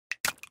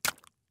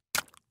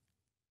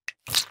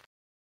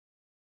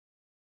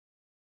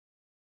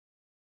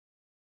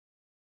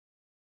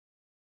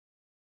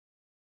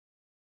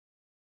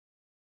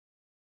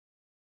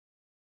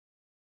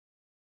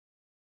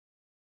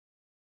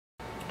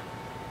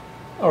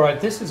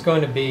Alright, this is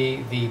going to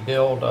be the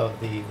build of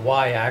the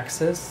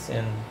Y-axis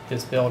in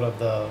this build of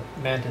the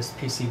Mantis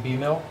PCB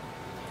mill.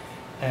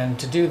 And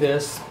to do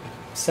this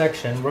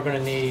section, we're going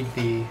to need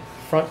the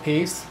front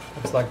piece,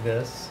 looks like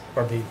this,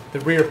 or the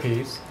rear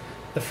piece,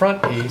 the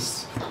front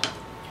piece,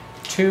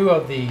 2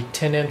 of the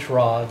 10-inch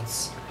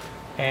rods,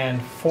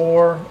 and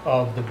 4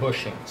 of the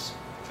bushings.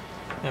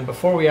 And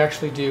before we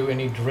actually do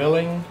any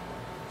drilling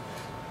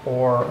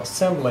or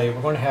assembly,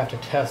 we're going to have to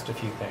test a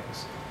few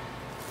things.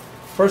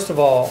 First of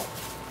all,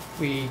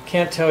 we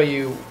can't tell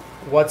you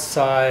what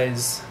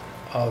size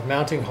of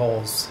mounting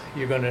holes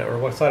you're going to, or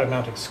what size of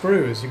mounting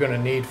screws you're going to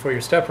need for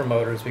your stepper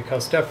motors,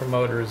 because stepper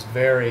motors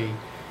vary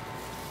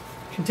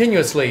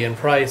continuously in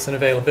price and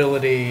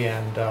availability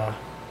and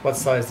what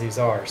size these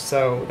are.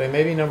 So they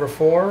may be number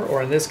 4,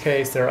 or in this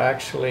case they're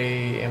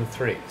actually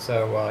M3,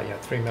 so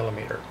 3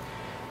 millimeter.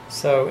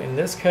 So in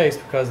this case,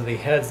 because of the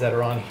heads that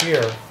are on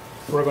here,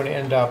 we're going to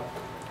end up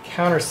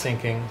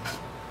countersinking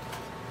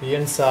the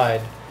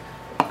inside,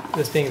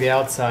 this being the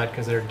outside,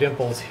 because there are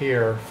dimples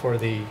here for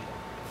the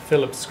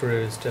Phillips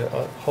screws to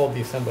hold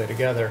the assembly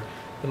together.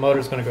 The motor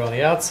is going to go on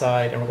the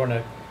outside, and we're going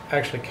to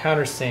actually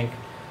countersink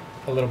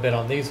a little bit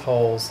on these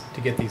holes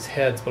to get these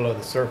heads below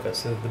the surface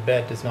so that the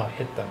bed does not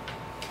hit them.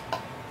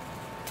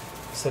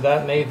 So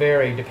that may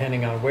vary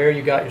depending on where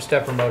you got your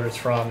stepper motors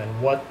from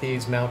and what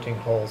these mounting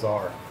holes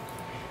are.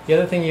 The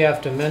other thing you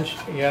have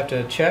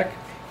to check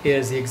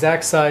is the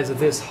exact size of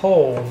this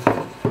hole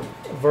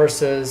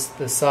versus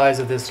the size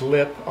of this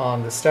lip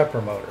on the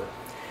stepper motor.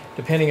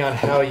 Depending on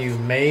how you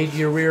made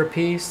your rear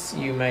piece,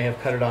 you may have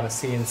cut it on a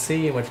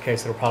CNC, in which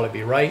case it'll probably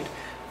be right.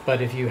 But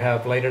if you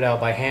have laid it out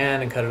by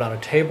hand and cut it on a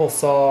table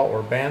saw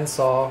or band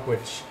saw,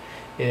 which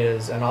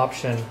is an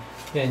option,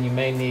 then you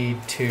may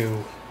need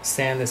to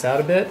sand this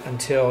out a bit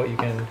until you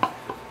can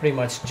pretty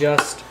much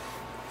just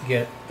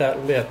get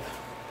that lip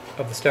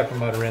of the stepper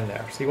motor in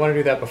there. So you want to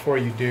do that before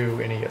you do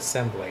any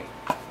assembly.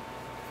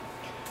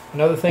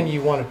 Another thing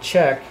you want to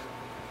check,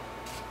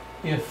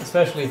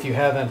 especially if you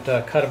haven't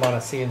cut them on a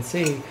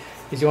CNC,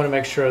 is you want to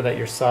make sure that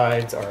your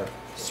sides are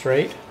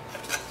straight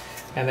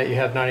and that you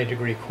have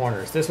 90-degree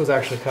corners. This was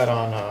actually cut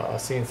on a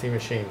CNC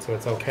machine, so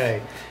it's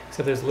okay.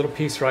 Except there's a little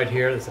piece right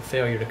here that's a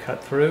failure to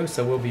cut through,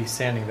 so we'll be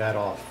sanding that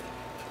off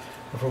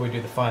before we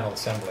do the final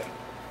assembly.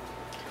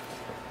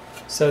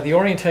 So the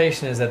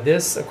orientation is that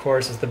this, of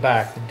course, is the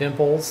back, the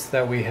dimples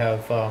that we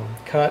have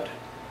cut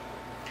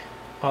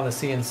on the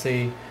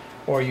CNC,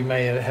 or you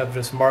may have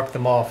just marked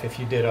them off if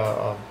you did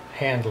a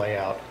hand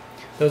layout.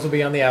 Those will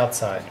be on the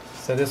outside.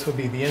 So this will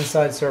be the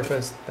inside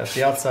surface, that's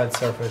the outside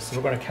surface. So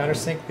we're going to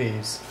countersink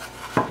these.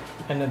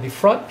 And then the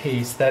front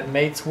piece that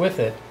mates with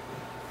it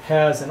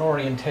has an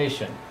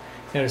orientation.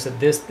 Notice that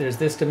there's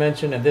this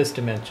dimension and this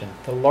dimension.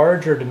 The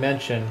larger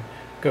dimension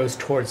goes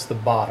towards the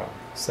bottom.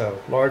 So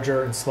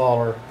larger and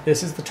smaller.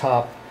 This is the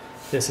top,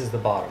 this is the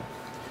bottom.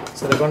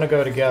 So they're going to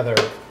go together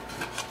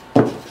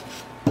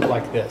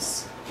like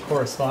this,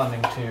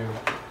 corresponding to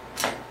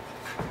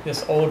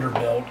this older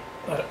build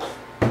that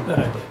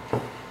I did.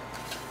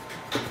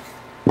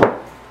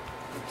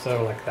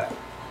 So like that.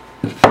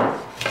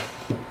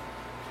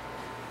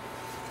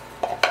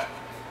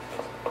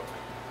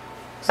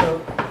 So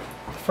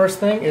the first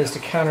thing is to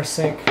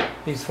countersink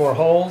these 4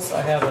 holes.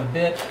 I have a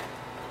bit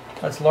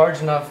that's large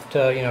enough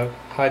to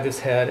hide this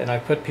head, and I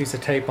put a piece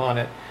of tape on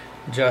it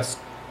just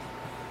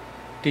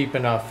deep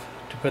enough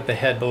to put the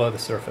head below the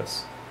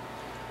surface.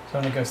 So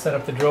I'm going to go set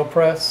up the drill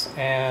press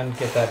and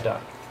get that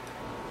done.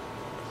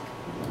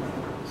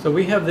 So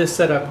we have this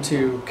set up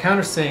to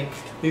countersink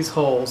these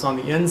holes on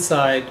the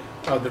inside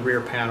of the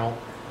rear panel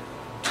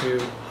to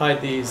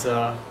hide these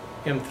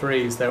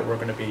M3s that we're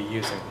going to be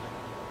using.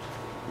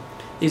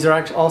 These are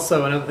actually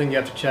also another thing you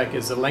have to check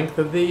is the length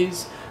of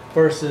these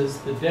versus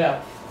the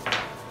depth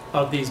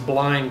of these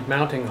blind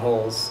mounting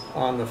holes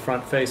on the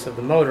front face of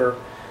the motor.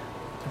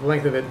 The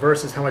length of it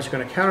versus how much you're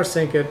going to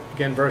countersink it,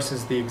 again,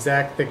 versus the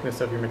exact thickness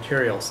of your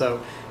material.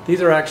 So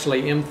these are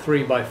actually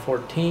M3 by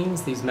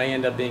 14s. These may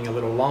end up being a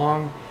little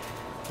long.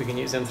 We can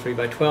use M3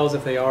 by 12s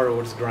if they are, or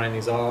we'll just grind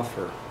these off,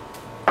 or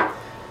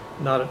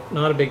not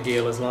a big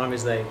deal as long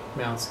as they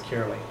mount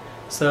securely.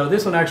 So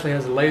this one actually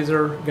has a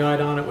laser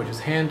guide on it, which is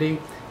handy.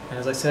 And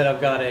as I said,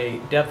 I've got a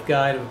depth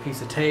guide of a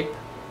piece of tape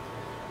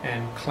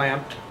and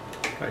clamped.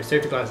 Got your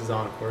safety glasses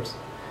on, of course.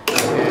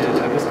 And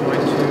I'm just going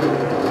to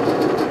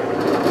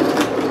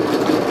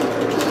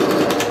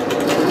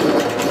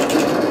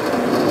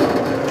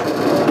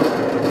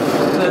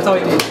that's all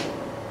you need.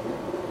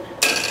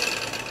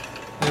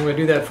 And I'm going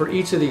to do that for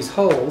each of these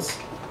holes.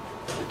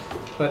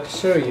 But to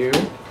show you,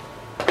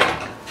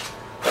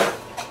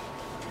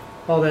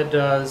 all that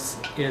does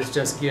is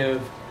just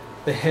give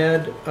the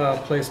head a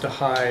place to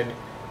hide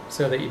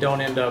so that you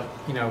don't end up,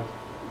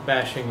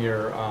 bashing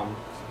your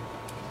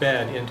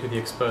bed into the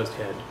exposed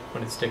head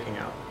when it's sticking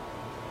out.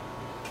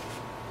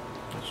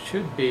 It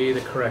should be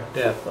the correct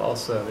depth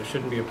also. There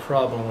shouldn't be a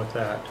problem with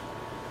that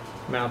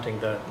mounting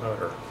the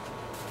motor.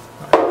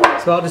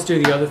 Right. So I'll just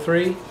do the other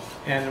 3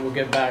 and then we'll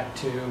get back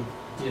to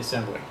the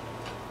assembly.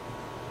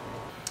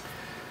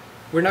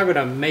 We're now going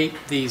to mate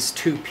these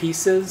two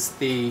pieces,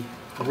 the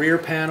rear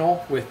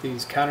panel with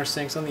these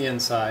countersinks on the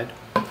inside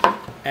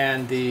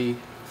and the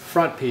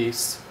front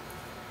piece.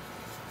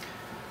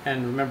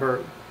 And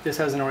remember, this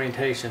has an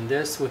orientation.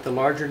 This with the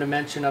larger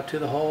dimension up to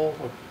the hole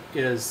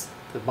is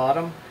the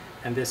bottom,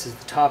 and this is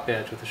the top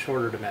edge with the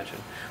shorter dimension.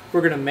 We're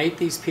going to mate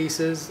these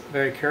pieces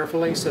very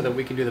carefully so that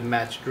we can do the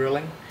match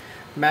drilling.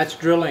 Match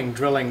drilling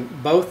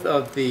both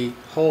of the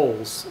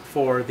holes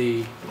for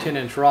the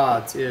 10-inch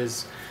rods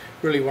is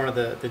really one of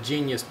the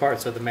genius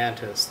parts of the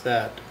Mantis.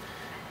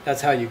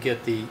 That's how you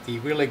get the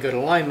really good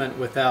alignment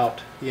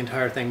without the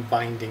entire thing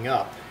binding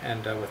up,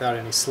 and without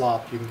any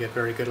slop you can get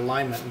very good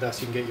alignment, and thus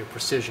you can get your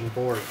precision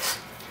boards.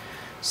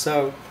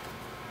 So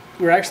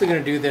we're actually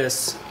going to do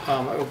this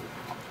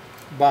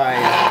by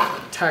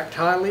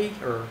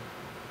tactilely, or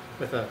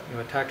with a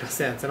tactile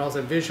sense, and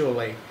also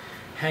visually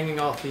hanging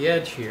off the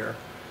edge here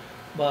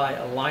by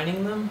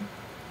aligning them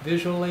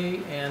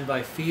visually and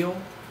by feel.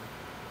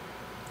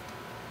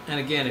 And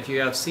again, if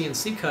you have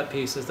CNC cut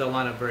pieces, they'll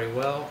line up very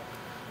well.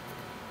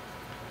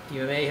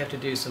 You may have to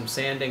do some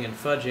sanding and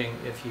fudging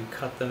if you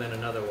cut them in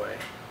another way.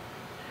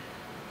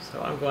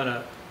 So I'm going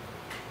to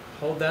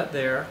hold that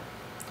there,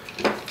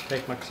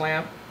 take my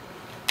clamp,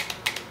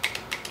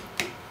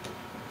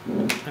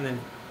 and then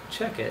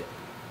check it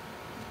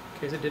in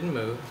case it didn't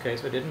move. Okay,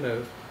 so it didn't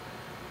move.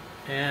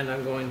 And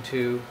I'm going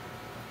to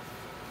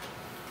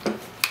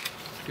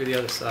do the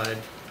other side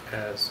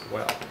as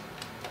well.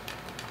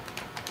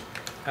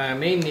 I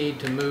may need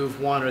to move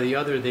one or the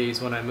other of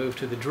these when I move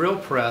to the drill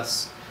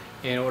press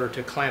in order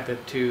to clamp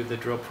it to the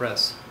drill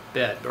press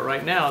bed. But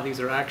right now these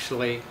are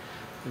actually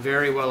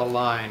very well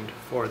aligned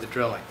for the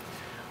drilling.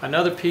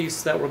 Another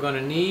piece that we're going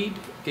to need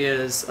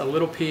is a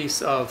little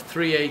piece of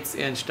 3/8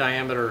 inch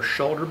diameter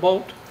shoulder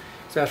bolt.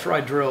 So after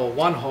I drill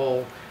one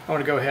hole, I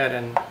want to go ahead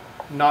and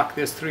knock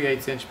this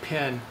 3/8 inch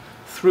pin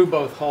through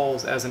both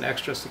holes as an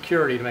extra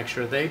security to make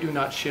sure they do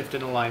not shift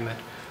in alignment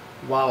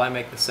while I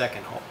make the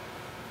second hole,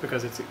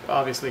 because it's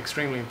obviously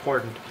extremely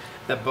important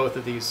that both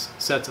of these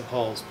sets of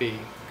holes be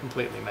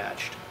completely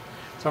matched.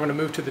 So I'm going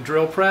to move to the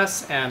drill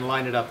press and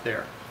line it up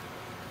there.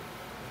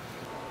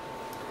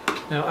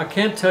 Now I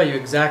can't tell you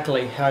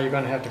exactly how you're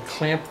going to have to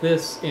clamp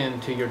this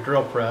into your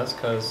drill press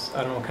because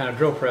I don't know what kind of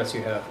drill press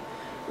you have.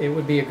 It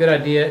would be a good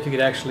idea if you could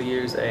actually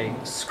use a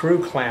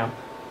screw clamp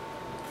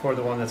for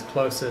the one that's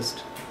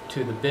closest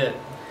to the bit.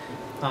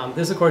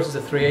 This of course is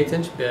a 3/8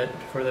 inch bit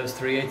for those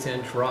 3/8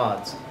 inch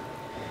rods.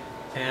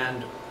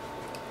 And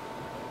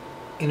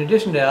in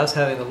addition to us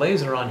having the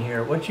laser on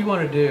here, what you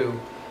want to do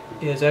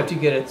is after you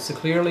get it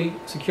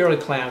securely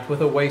clamped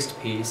with a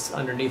waste piece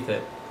underneath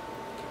it,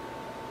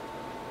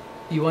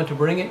 you want to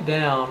bring it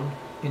down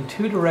in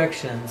two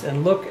directions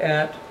and look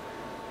at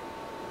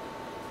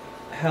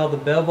how the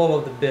bevel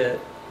of the bit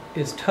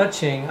is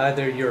touching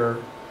either your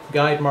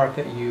guide mark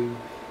that you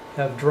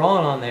have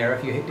drawn on there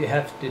if you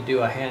have to do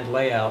a hand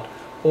layout,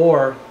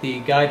 or the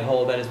guide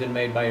hole that has been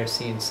made by your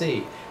CNC.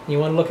 And you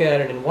want to look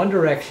at it in one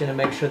direction and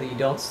make sure that you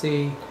don't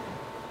see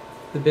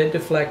the bit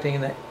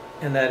deflecting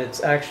and that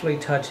it's actually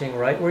touching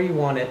right where you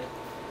want it.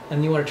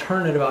 And you want to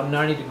turn it about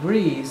 90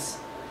 degrees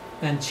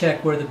and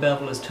check where the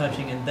bevel is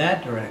touching in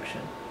that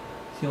direction.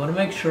 So you want to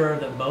make sure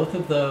that both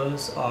of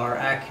those are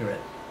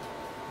accurate.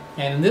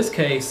 And in this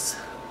case,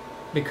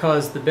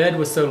 because the bed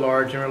was so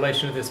large in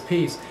relation to this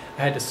piece,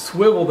 I had to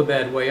swivel the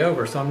bed way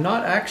over. So I'm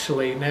not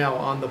actually now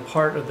on the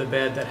part of the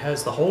bed that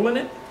has the hole in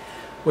it,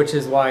 which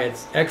is why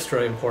it's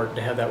extra important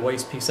to have that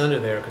waste piece under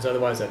there, because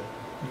otherwise I'd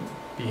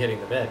be hitting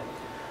the bed.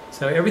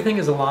 So everything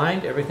is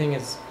aligned, everything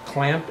is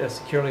clamped as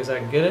securely as I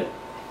can get it.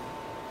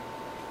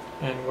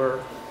 And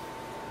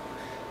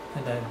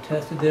I've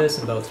tested this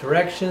in both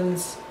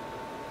directions.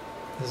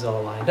 This is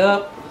all lined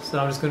up, so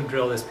I'm just going to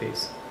drill this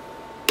piece.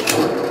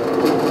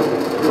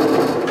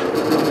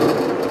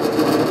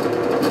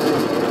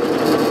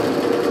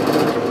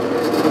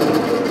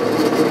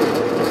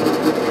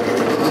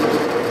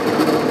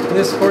 And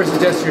this, of course, is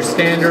just your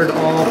standard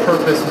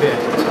all-purpose bit.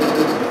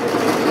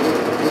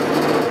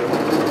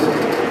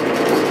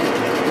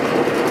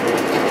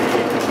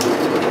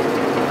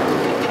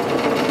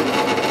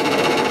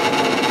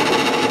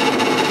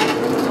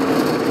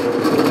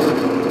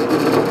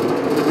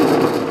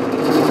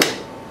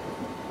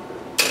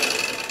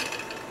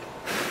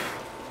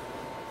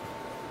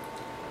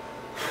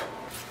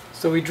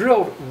 So we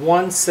drilled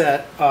one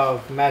set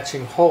of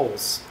matching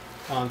holes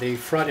on the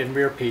front and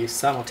rear piece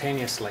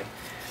simultaneously.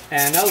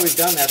 And now that we've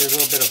done that, there's a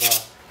little bit of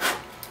a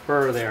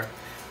burr there.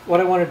 What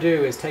I want to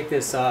do is take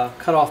this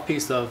cut off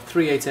piece of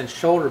 3/8 inch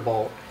shoulder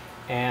bolt,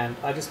 and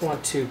I just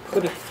want to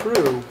put it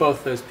through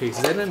both those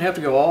pieces. It doesn't have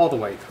to go all the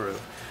way through,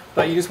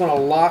 but you just want to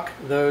lock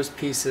those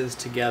pieces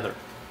together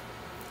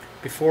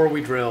before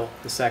we drill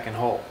the second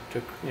hole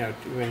to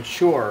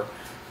ensure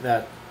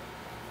that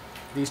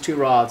these two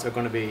rods are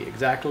going to be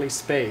exactly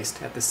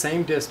spaced at the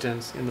same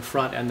distance in the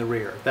front and the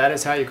rear. That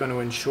is how you're going to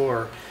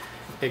ensure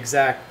that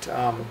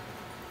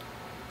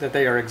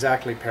they are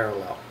exactly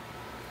parallel.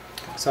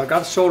 So I've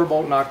got the shoulder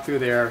bolt knocked through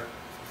there,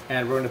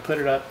 and we're going to put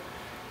it up,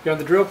 go on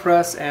the drill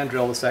press and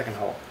drill the second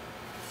hole.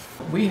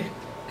 We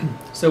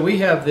So we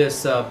have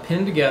this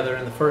pinned together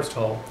in the first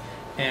hole,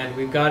 and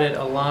we've got it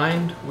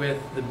aligned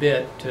with the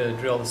bit to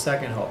drill the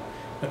second hole.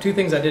 Now, two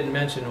things I didn't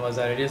mention was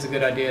that it is a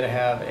good idea to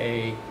have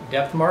a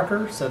depth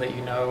marker so that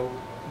you know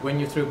when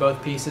you're through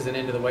both pieces and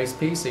into the waste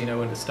piece, so you know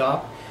when to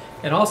stop.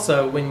 And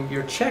also, when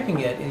you're checking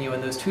it in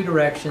those two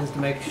directions to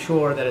make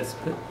sure that it's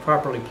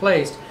properly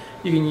placed,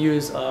 you can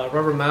use a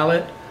rubber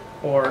mallet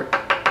or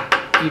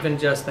even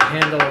just the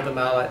handle of the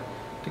mallet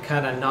to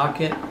kind of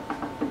knock it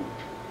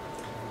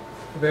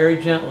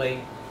very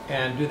gently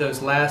and do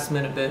those last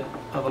minute bit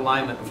of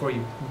alignment before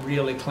you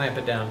really clamp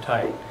it down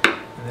tight.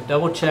 And then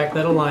double check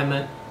that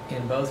alignment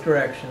in both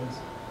directions.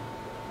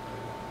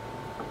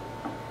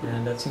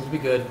 And that seems to be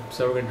good,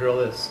 so we're going to drill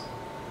this.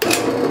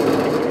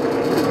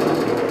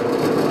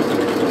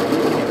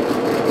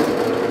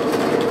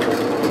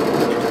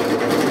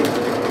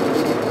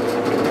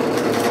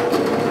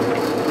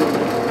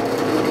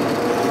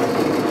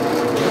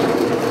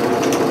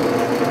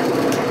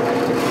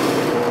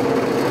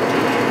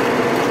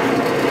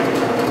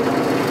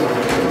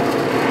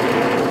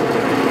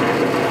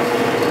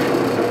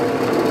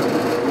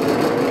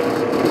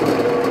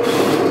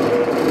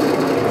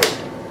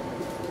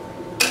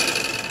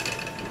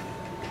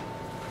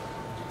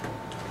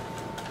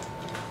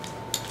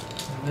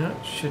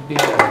 That should be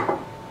there.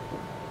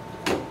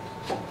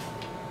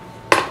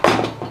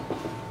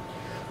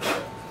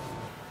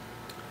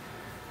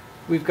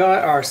 We've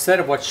got our set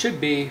of what should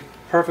be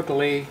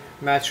perfectly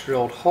match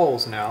drilled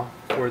holes now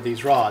for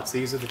these rods.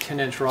 These are the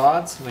 10-inch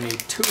rods. We need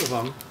 2 of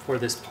them for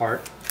this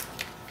part.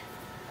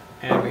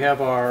 And we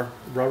have our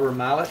rubber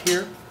mallet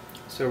here.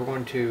 So we're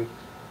going to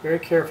very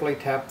carefully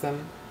tap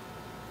them,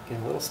 get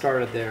a little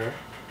started there,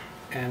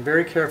 and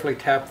very carefully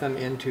tap them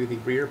into the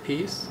rear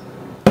piece.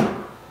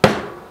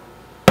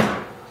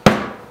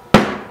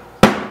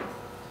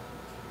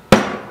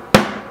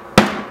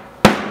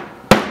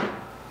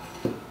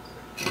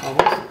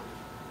 Almost.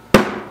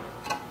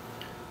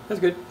 That's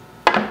good.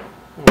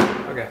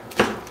 Okay.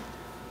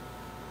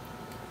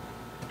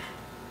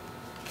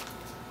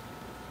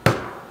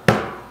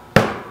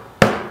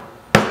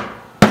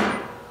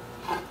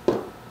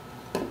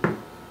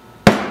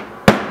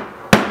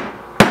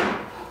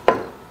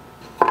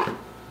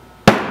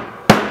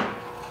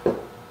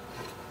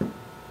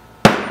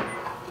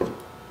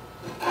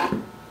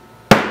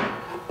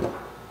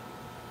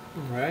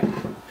 Alright,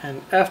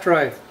 and after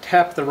I've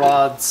tapped the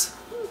rods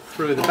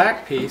through the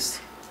back piece,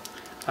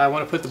 I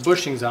want to put the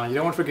bushings on. You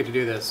don't want to forget to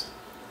do this.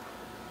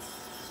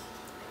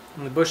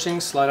 And the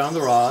bushings slide on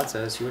the rods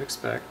as you would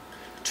expect.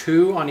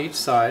 2 on each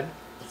side.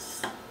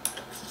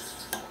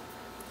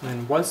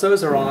 And once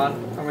those are on,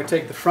 I'm going to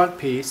take the front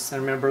piece,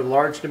 and remember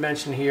large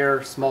dimension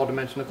here, small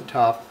dimension at the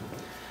top,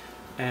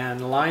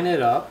 and line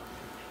it up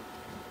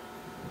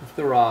with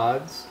the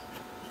rods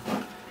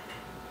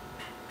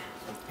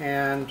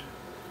and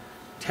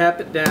tap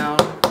it down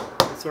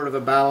in sort of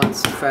a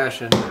balanced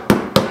fashion.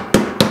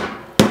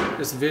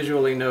 Just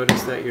visually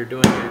notice that you're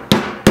doing it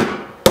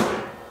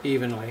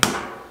evenly.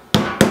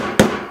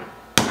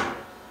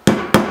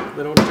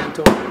 Little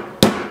gentle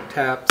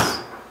taps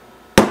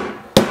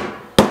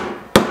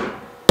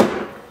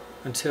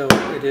until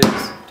it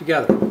is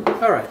together.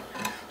 Alright,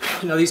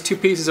 now these 2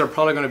 pieces are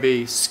probably going to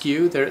be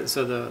skew,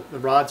 so the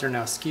rods are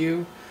now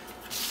skew,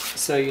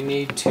 so you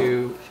need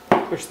to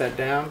push that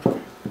down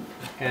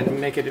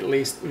and make it at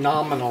least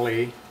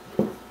nominally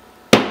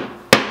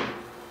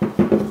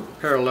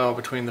parallel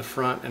between the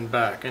front and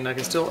back. And I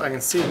can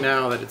see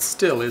now that it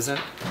still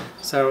isn't.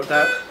 So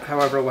that,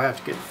 however, will have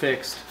to get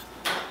fixed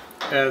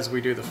as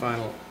we do the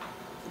final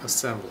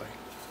assembly.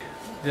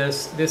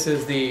 This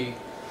is the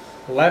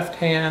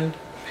left-hand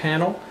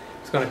panel.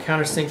 It's going to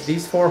countersink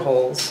these 4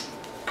 holes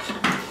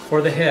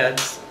for the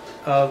heads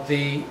of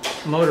the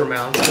motor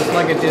mounts, just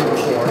like it did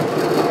before.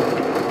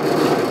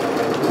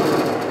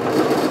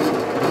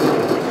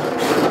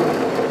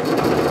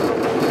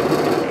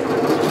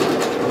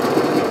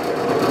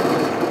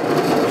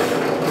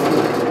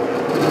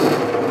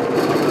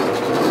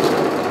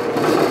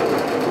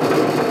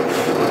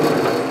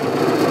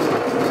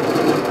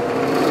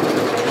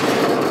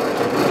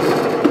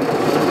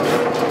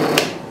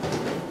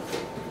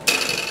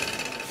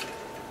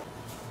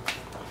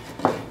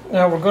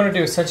 Now we're going to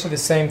do essentially the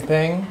same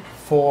thing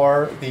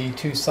for the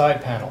 2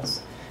 side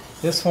panels.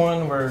 This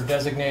one we're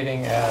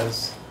designating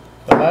as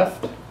the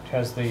left, which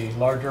has the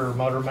larger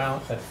motor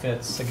mount that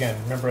fits,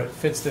 again, remember it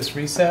fits this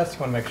recess. You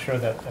want to make sure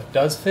that that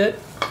does fit.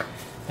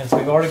 And so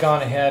we've already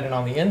gone ahead, and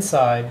on the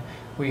inside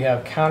we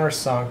have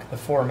countersunk the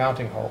 4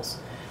 mounting holes.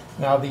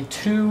 Now the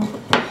 2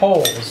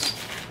 holes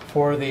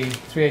for the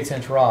 3/8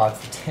 inch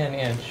rods, the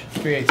 10-inch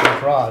 3/8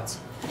 inch rods,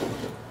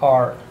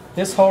 are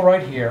this hole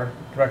right here,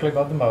 directly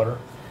above the motor,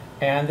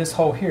 and this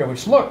hole here,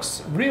 which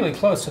looks really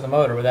close to the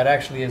motor, but that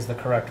actually is the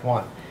correct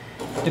one.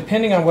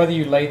 Depending on whether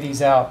you lay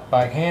these out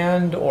by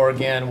hand or,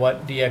 again,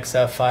 what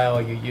DXF file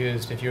you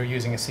used, if you're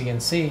using a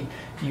CNC,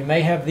 you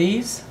may have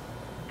these.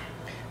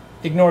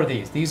 Ignore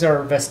these. These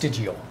are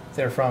vestigial.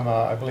 They're from,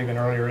 I believe, an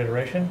earlier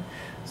iteration.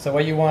 So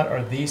what you want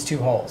are these 2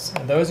 holes,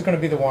 and those are going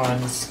to be the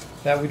ones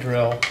that we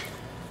drill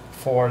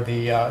for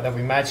the that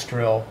we match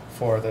drill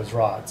for those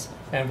rods.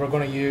 And we're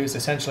going to use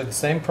essentially the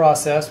same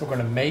process. We're going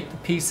to mate the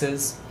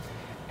pieces,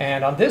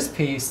 and on this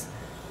piece,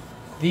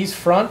 these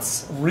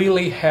fronts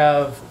really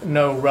have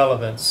no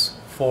relevance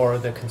for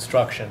the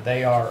construction.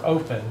 They are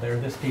open. They're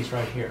this piece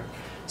right here.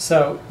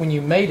 So when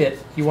you mate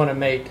it, you want to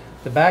mate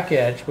the back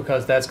edge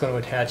because that's going to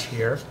attach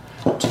here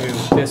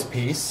to this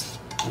piece.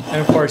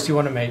 And of course you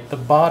want to mate the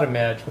bottom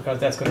edge because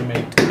that's going to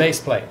mate to the base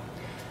plate.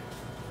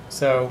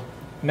 So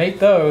mate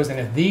those, and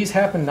if these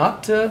happen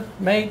not to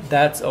mate,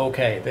 that's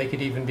okay. They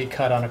could even be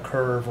cut on a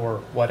curve or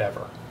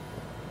whatever.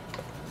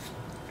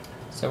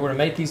 So we're going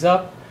to mate these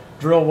up,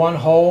 drill one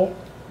hole,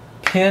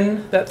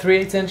 pin that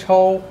 3/8 inch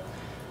hole,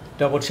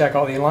 double check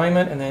all the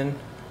alignment, and then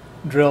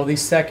drill the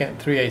second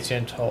 3/8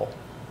 inch hole.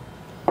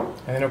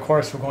 And then of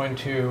course we're going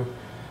to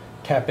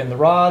tap in the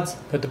rods,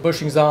 put the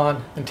bushings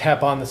on, and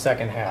tap on the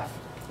second half.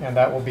 And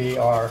that will be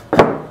our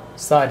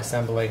side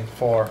assembly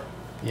for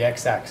the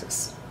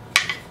X-axis.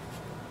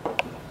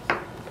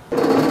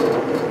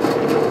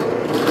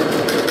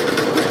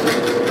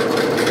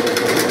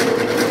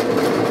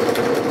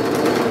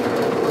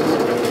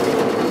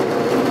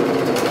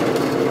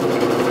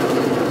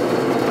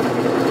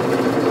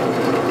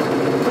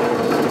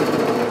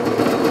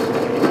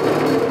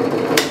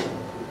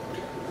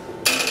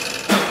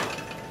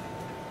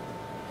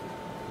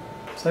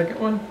 Second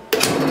one.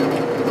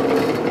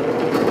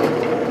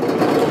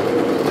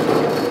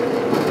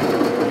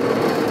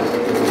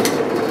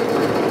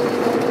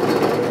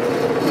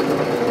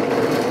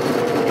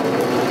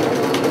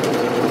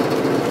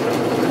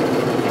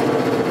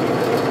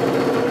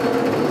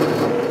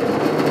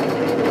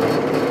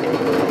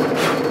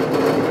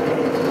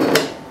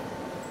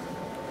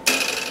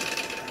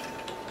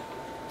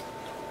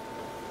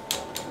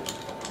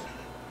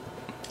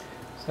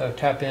 So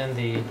tap in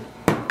the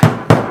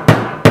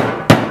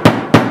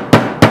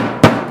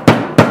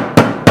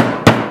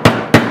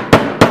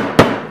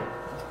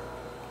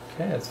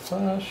okay, it's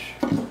flush.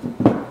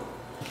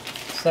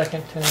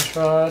 Second 10-inch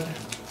rod.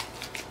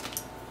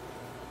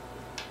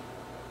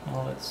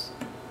 Well, it's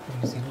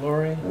easy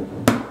lorry.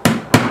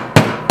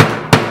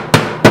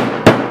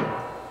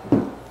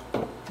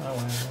 That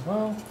one as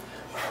well.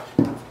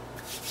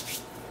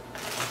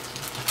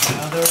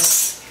 Another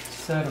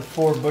set of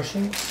 4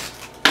 bushings.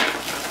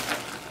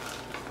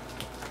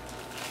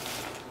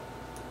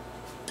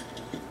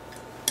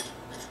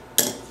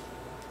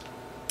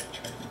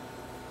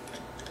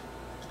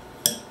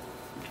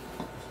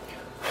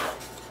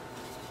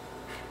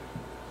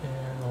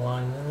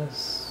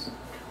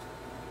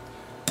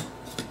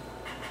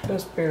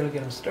 Just barely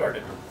get them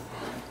started.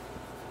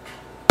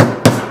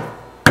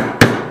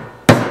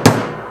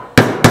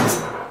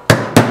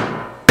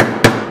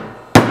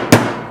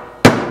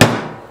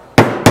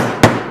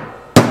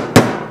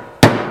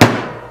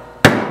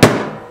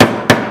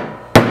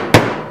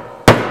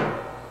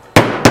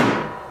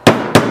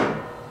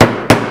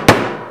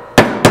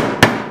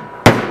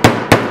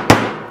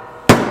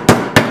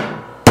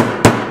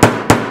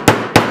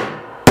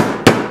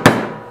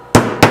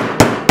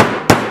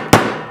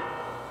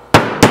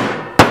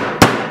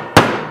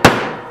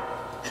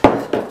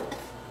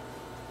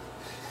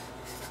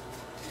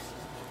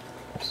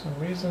 For some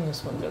reason,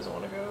 this one doesn't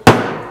want to go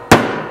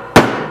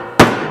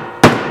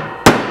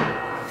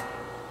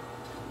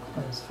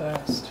as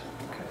fast.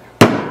 Okay.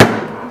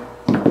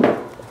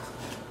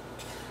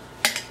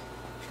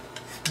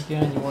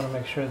 Again, you want to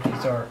make sure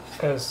these are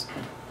as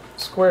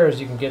square as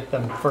you can get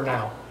them for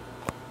now.